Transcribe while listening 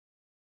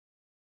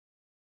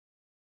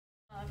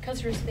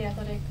Coach of the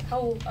Athletic,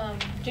 how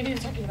JB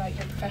was talking about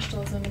your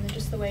professionalism and then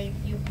just the way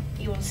you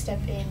able to step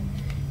in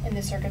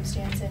this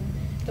circumstance and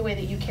the way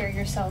that you carry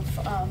yourself.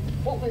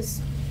 What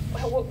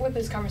were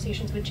those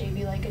conversations with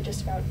JB like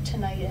just about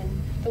tonight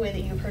and the way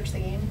that you approach the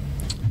game?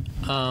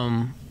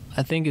 I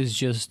think it's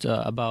just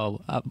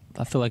about,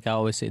 I feel like I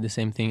always say the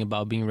same thing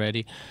about being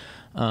ready.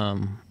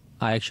 I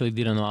actually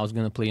didn't know I was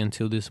going to play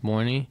until this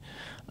morning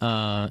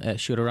at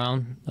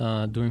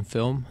shoot-around during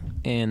film.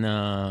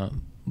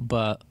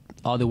 But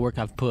all the work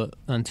I've put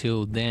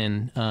until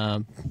then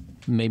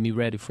made me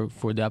ready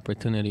for the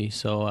opportunity.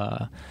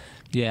 So,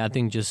 yeah, I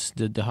think just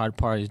the hard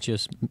part is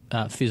just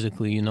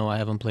physically. I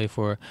haven't played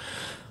for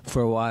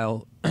a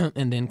while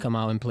and then come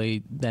out and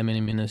play that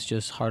many minutes,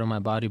 just hard on my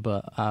body.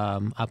 But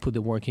I put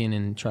the work in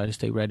and try to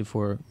stay ready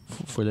for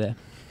that.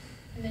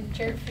 And then,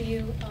 Jarrett, for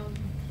you,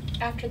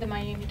 after the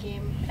Miami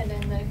game and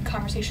then the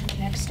conversation the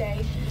next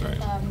day, right.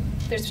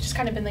 There's just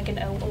kind of been like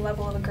a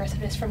level of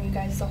aggressiveness from you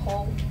guys as a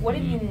whole. What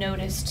have you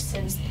noticed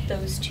since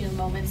those two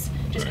moments,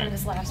 just kind of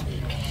this last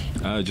week?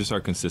 Just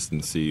our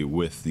consistency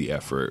with the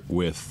effort,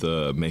 with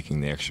making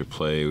the extra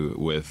play,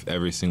 with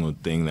every single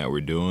thing that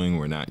we're doing.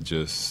 We're not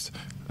just,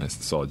 I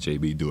saw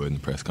JB do it in the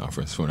press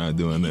conference, we're not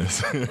doing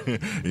this.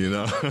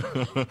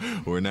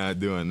 We're not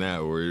doing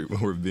that.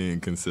 We're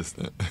being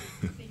consistent.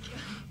 Thank you.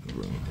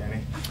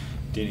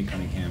 Danny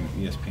Cunningham,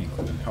 ESPN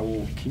Cleveland. How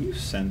can you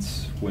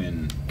sense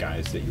when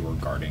guys that you're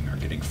guarding are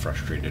getting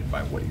frustrated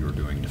by what you're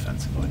doing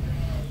defensively?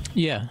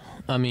 Yeah,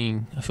 I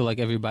mean, I feel like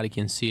everybody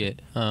can see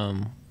it.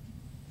 But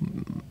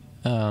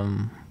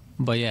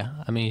yeah,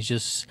 I mean, it's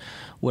just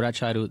what I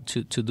try to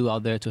do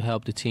out there to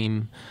help the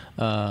team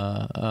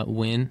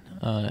win.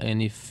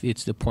 And if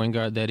it's the point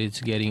guard that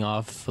is getting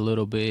off a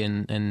little bit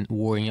and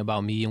worrying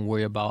about me and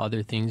worry about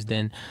other things,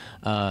 then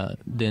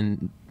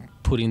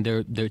putting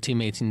their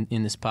teammates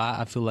in the spot,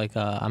 I feel like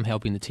I'm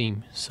helping the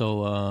team.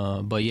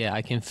 So, but yeah,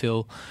 I can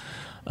feel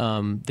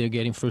they're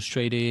getting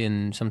frustrated,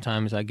 and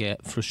sometimes I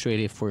get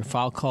frustrated for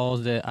foul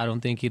calls that I don't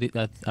think it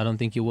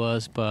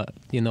was. But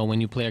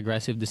when you play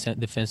aggressive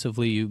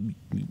defensively,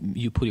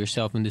 you put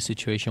yourself in the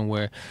situation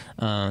where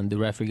the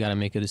referee got to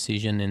make a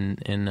decision.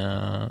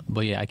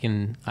 But yeah, I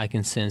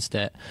can sense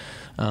that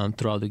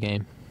throughout the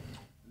game.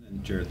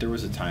 Jarrett, there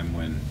was a time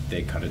when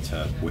they cut it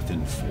to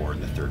within 4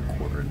 in the third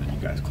quarter, and then you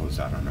guys closed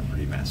out on a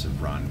pretty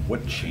massive run.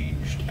 What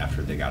changed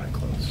after they got it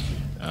close?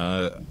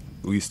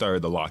 We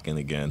started to lock in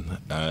again.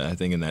 I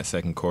think in that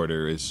second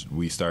quarter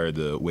we started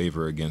to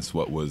waver against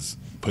what was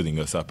putting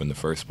us up in the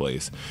first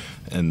place.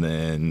 And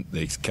then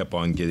they kept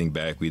on getting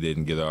back. We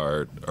didn't get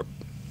our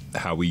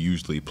how we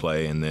usually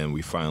play, and then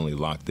we finally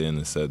locked in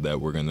and said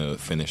that we're going to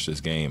finish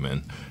this game.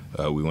 And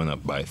we went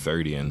up by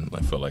 30 and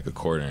I felt like a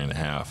quarter and a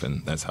half,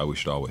 and that's how we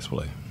should always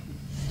play.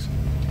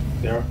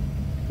 Daryl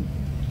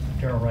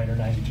Ryder,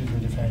 92 for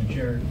the fan.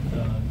 Jarrett,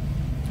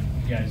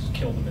 you guys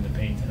killed them in the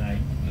paint tonight.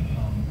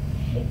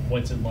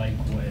 What's it like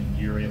when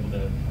you're able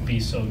to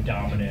be so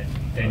dominant?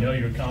 They know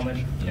you're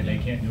coming, and they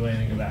can't do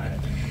anything about it.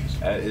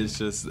 It's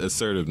just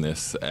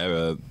assertiveness.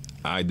 I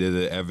did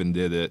it. Evan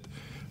did it.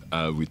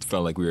 We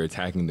felt like we were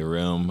attacking the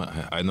rim.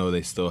 I know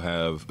they still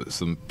have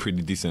some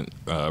pretty decent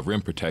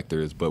rim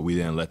protectors, but we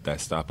didn't let that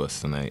stop us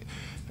tonight.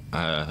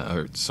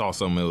 I saw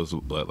something, it was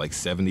like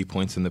 70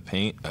 points in the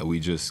paint. We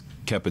just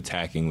kept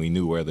attacking. We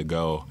knew where to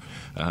go.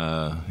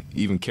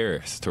 Even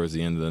Karras, towards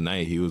the end of the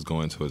night, he was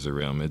going towards the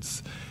rim.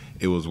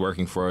 It was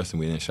working for us, and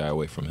we didn't shy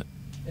away from it.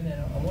 And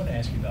then I want to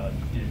ask you about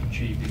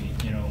JB.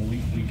 A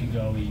week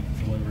ago he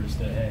delivers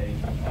the, hey,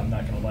 I'm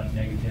not going to let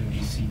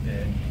negativity seep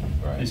in.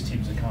 Right. This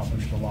team's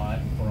accomplished a lot.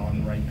 We're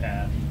on the right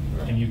path.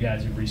 Right. And you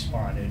guys have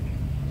responded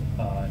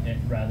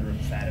rather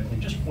emphatically.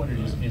 Just what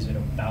is it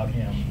about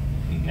him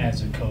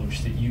as a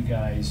coach that you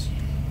guys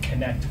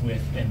connect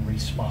with and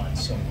respond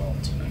so well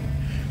to?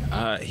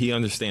 He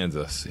understands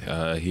us.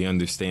 He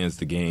understands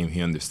the game.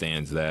 He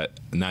understands that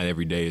not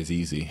every day is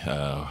easy.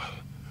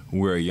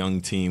 We're a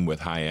young team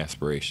with high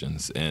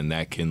aspirations, and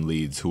that can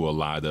lead to a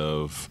lot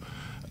of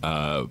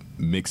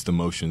mixed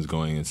emotions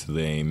going into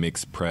the game,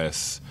 mixed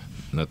press.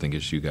 Nothing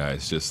against you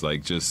guys. Just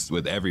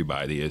with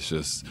everybody, it's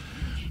just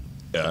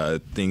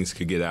things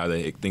could get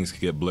things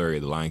could get blurry.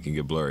 The line can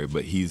get blurry,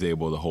 but he's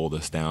able to hold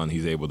us down.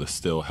 He's able to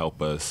still help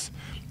us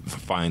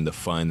find the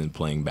fun in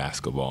playing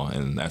basketball,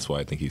 and that's why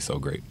I think he's so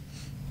great.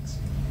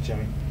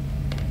 Jimmy.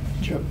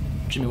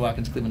 Jimmy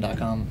Watkins,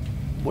 Cleveland.com.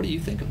 What do you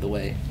think of the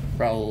way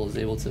Raul is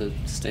able to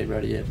stay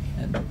ready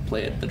and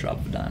play at the drop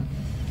of a dime?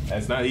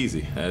 It's not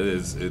easy.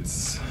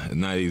 It's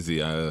not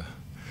easy.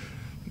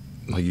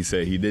 Like you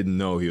said, he didn't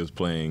know he was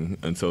playing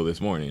until this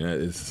morning.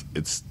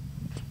 It's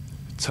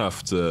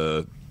tough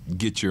to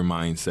get your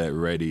mindset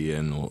ready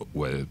in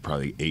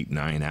probably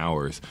 8-9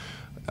 hours,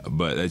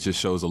 but it just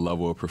shows a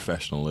level of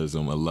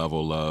professionalism, a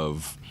level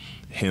of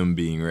him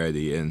being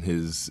ready, and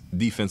his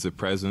defensive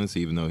presence.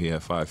 Even though he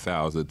had 5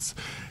 fouls, it's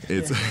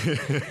it's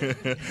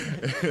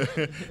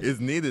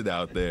needed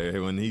out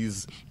there when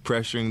he's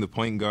pressuring the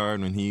point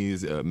guard, when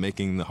he's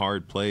making the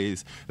hard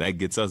plays. That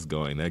gets us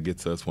going. That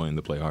gets us wanting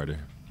to play harder.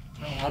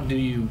 How do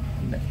you,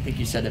 I think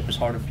you said it was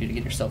harder for you to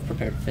get yourself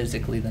prepared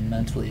physically than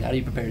mentally. How do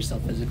you prepare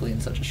yourself physically in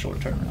such a short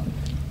turnaround?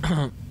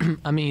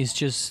 I mean,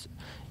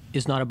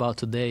 it's not about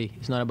today.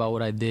 It's not about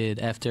what I did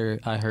after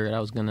I heard I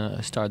was going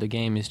to start the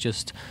game. It's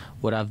just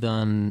what I've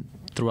done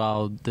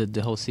throughout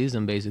the whole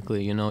season,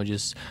 basically,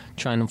 just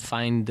trying to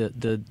find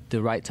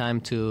the right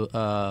time to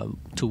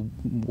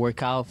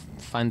work out,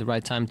 find the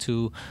right time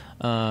to,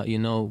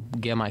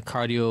 get my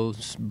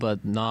cardio,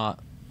 but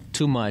not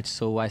too much,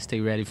 so I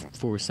stay ready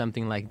for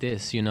something like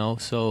this,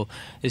 So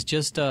it's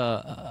just,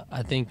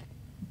 I think,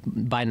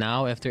 by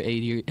now, after 8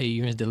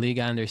 years in the league,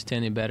 I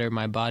understand it better,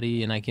 my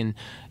body, and I can,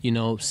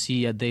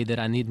 see a day that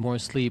I need more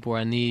sleep or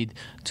I need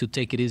to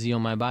take it easy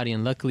on my body.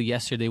 And luckily,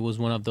 yesterday was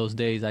one of those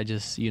days. I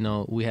just,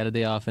 we had a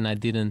day off, and I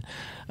didn't.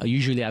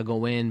 Usually, I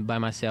go in by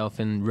myself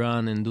and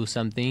run and do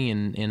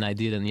something, and I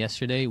didn't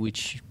yesterday,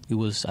 which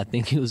I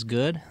think it was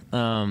good.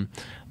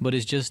 But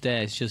it's just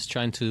that it's just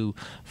trying to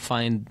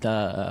find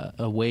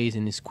ways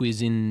and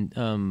squeeze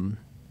in.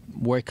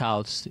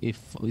 Workouts if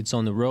it's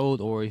on the road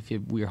or if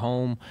we're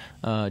home,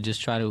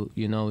 just try to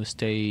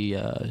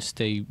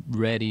stay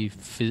ready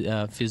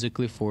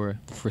physically for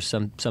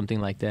something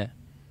like that.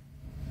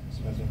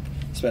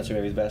 Spencer,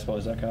 maybe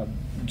basketball.com.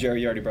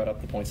 Jerry, you already brought up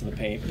the points in the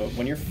paint, but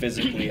when you're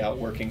physically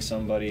outworking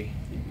somebody,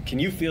 can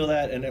you feel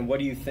that, and what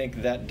do you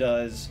think that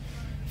does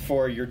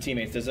for your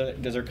teammates? Does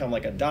there come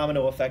like a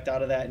domino effect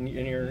out of that in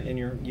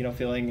your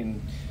feeling,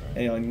 and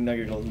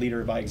you're the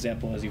leader by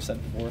example, as you've said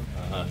before?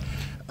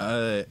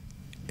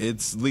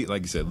 It's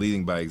like you said,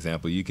 leading by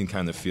example. You can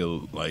kind of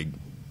feel like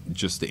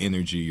just the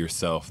energy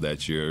yourself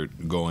that you're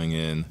going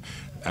in,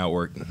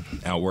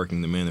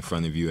 outworking the men in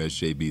front of you, as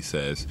JB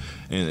says.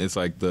 And it's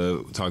like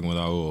talking with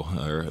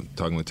Raul or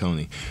talking with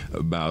Tony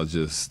about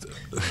just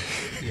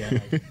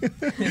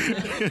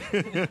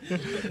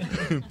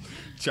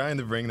trying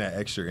to bring that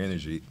extra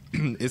energy.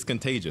 It's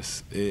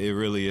contagious. It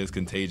really is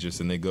contagious,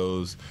 and it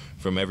goes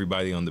from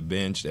everybody on the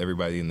bench to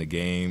everybody in the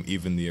game.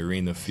 Even the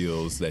arena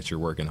feels that you're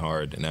working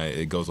hard, and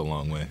it goes a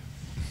long way.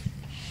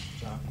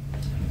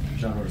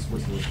 John Horner,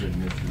 Sports Illustrated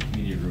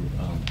Media Group.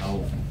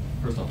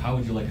 First off, how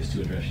would you like us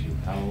to address you?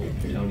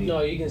 Tony?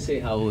 No, you can say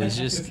how. It's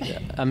just,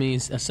 I mean,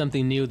 it's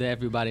something new that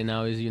everybody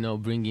now is,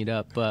 bringing it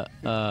up. But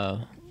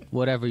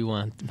whatever you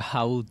want.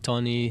 How,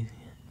 Tony,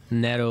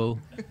 Neto,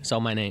 it's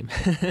all my name.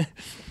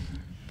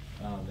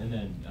 And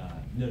then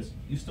notice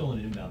you've stolen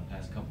an inbound the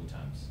past couple of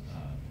times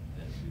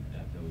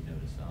that we've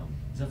noticed.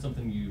 Is that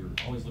something you're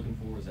always looking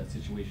for? Is that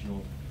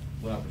situational?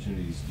 What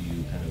opportunities do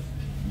you kind of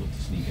look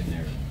to sneak in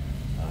there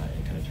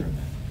and kind of turn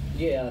that?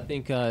 Yeah, I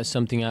think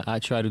something I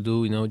try to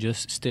do,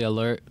 just stay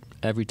alert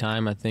every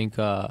time. I think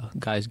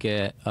guys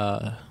get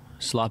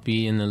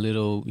sloppy and a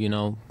little,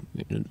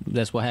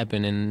 that's what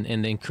happened,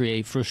 and then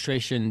create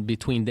frustration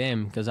between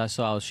them, because I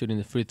saw I was shooting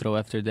the free throw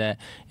after that,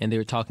 and they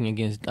were talking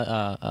against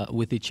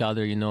with each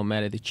other,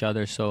 mad at each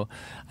other. So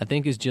I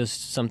think it's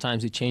just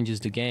sometimes it changes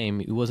the game.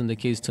 It wasn't the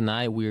case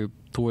tonight. We're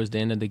towards the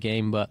end of the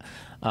game, but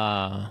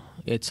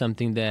it's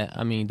something that,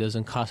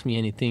 doesn't cost me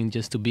anything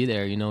just to be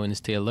there, and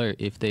stay alert.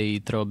 If they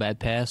throw a bad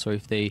pass or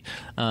if they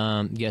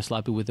get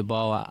sloppy with the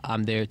ball,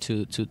 I'm there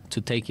to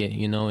take it,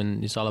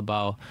 and it's all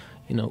about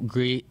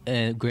grit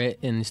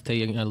and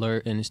staying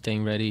alert and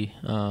staying ready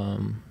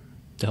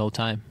the whole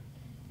time.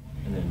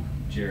 And then,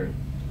 Jarrett,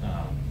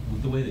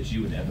 with the way that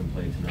you and Evan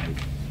played tonight,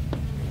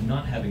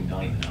 not having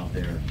Donovan out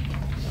there,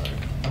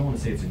 I don't want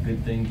to say it's a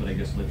good thing, but I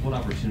guess what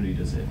opportunity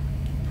does it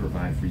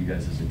provide for you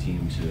guys as a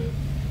team to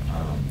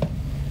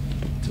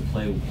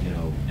play,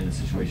 in a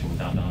situation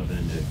without Donovan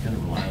and to kind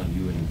of rely on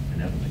you and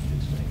Evan like you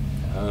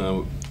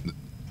tonight?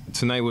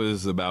 Tonight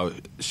was about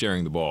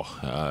sharing the ball.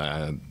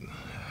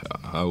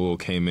 Raul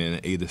came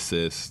in 8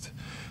 assists,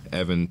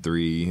 Evan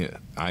 3,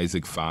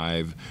 Isaac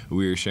 5.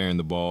 We were sharing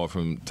the ball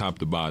from top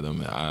to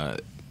bottom.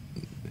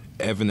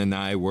 Evan and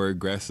I were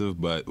aggressive,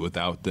 but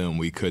without them,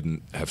 we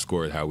couldn't have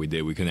scored how we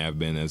did. We couldn't have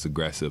been as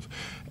aggressive.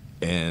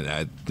 And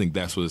I think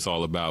that's what it's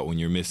all about. When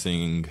you're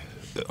missing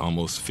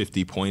almost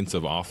 50 points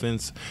of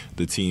offense,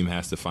 the team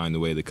has to find a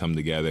way to come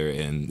together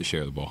and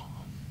share the ball.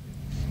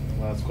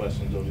 Last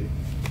question, Joji.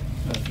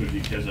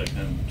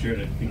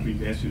 Jarrett, I think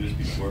we've asked you this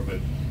before, but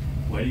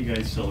why do you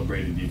guys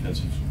celebrate in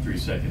defensive 3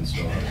 seconds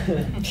so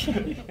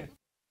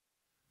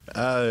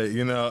hard?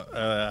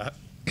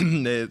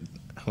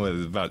 What,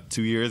 about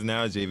 2 years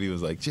now, JV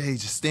was like, Jay,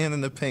 just stand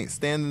in the paint.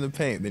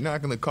 They're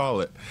not going to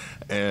call it.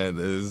 And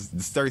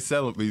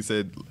he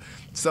said,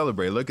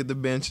 celebrate. Look at the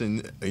bench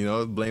and,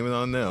 blame it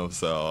on them.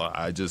 So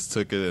I just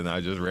took it and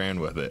I just ran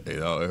with it.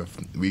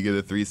 If we get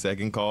a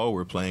 3-second call,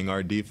 we're playing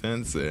our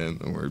defense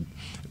and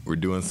we're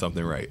doing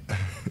something right.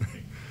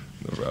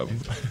 No problem.